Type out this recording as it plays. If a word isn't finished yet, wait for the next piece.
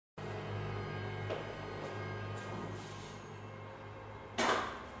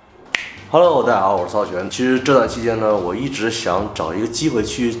Hello， 大家好，我是邵璇。其实这段期间呢，我一直想找一个机会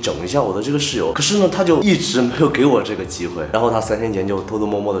去整一下我的这个室友，可是呢，他就一直没有给我这个机会。然后他3天前就偷偷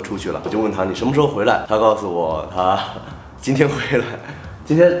摸摸的出去了，我就问他你什么时候回来？他告诉我他今天回来。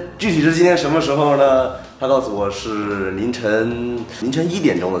今天具体是今天什么时候呢？他告诉我是凌晨1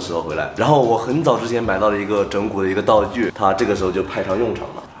点钟的时候回来。然后我很早之前买到了一个整蛊的一个道具，他这个时候就派上用场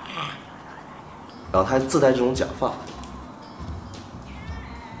了。然后他还自带这种假发。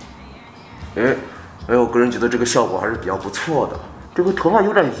我个人觉得这个效果还是比较不错的。这个头发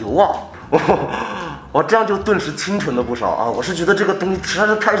有点油啊，我这样就顿时清纯了不少啊！我是觉得这个东西实在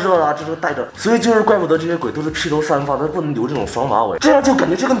是太热了，这个戴着，所以就是怪不得这些鬼都是披头散发，他不能留这种双马尾，这样就感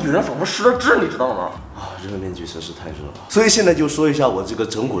觉这个女人仿佛失了智，你知道吗？啊，这个面具真是太热了。所以现在就说一下我这个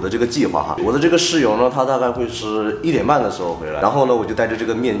整蛊的这个计划哈。我的这个室友呢，他大概会是1点半的时候回来，然后呢，我就戴着这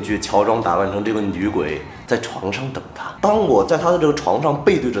个面具，乔装打扮成这个女鬼，在床上等他。当我在他的这个床上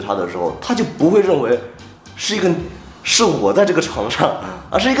背对着他的时候，他就不会认为是我在这个床上，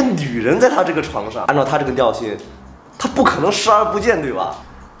而是一个女人在他这个床上。按照他这个调性，他不可能视而不见，对吧？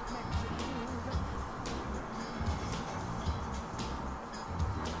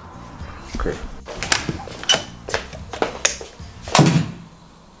可以。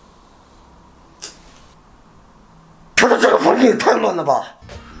他的这个房间也太乱了吧！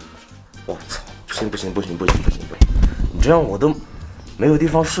我操，不行，你这样我都没有地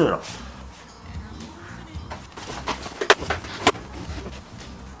方睡了。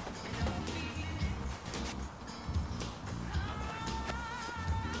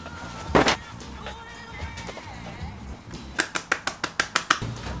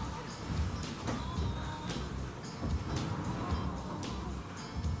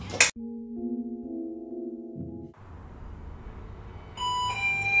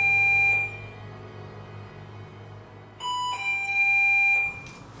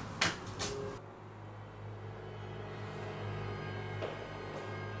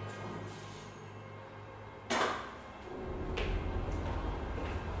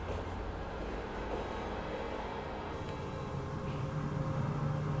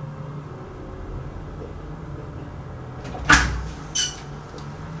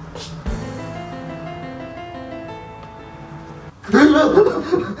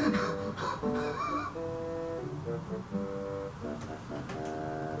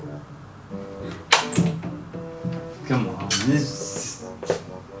干嘛？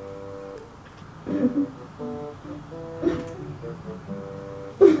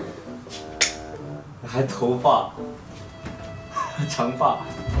你还头发、长发，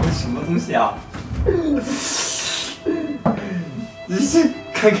什么东西啊？你是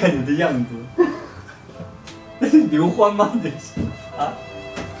看看你的样子，那是刘欢吗？这是啊？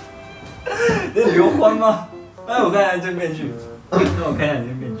那是刘欢吗？哎，我看一下这面具，让我看一下你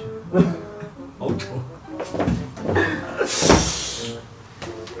这面具，好丑。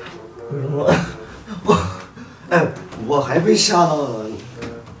为什么？我还被吓到了。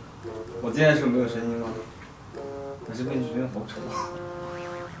我今天是没有声音吗？可是面具真的好丑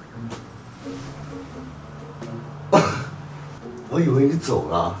啊！我以为你走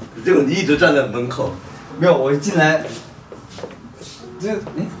了，结果你一直站在门口。没有，我一进来，肯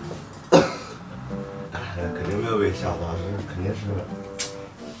定没有被吓到，这肯定是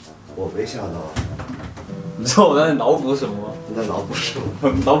我被吓到了。你知道我在脑补什么吗？你在脑补什么？我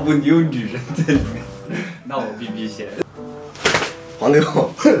脑补你有女人在里面，那我必须先。黄牛，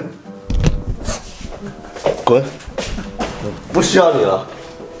滚！我不需要你了。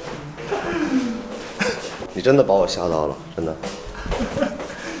你真的把我吓到了，真的。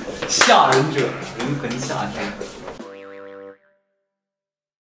吓人者，人恒吓之。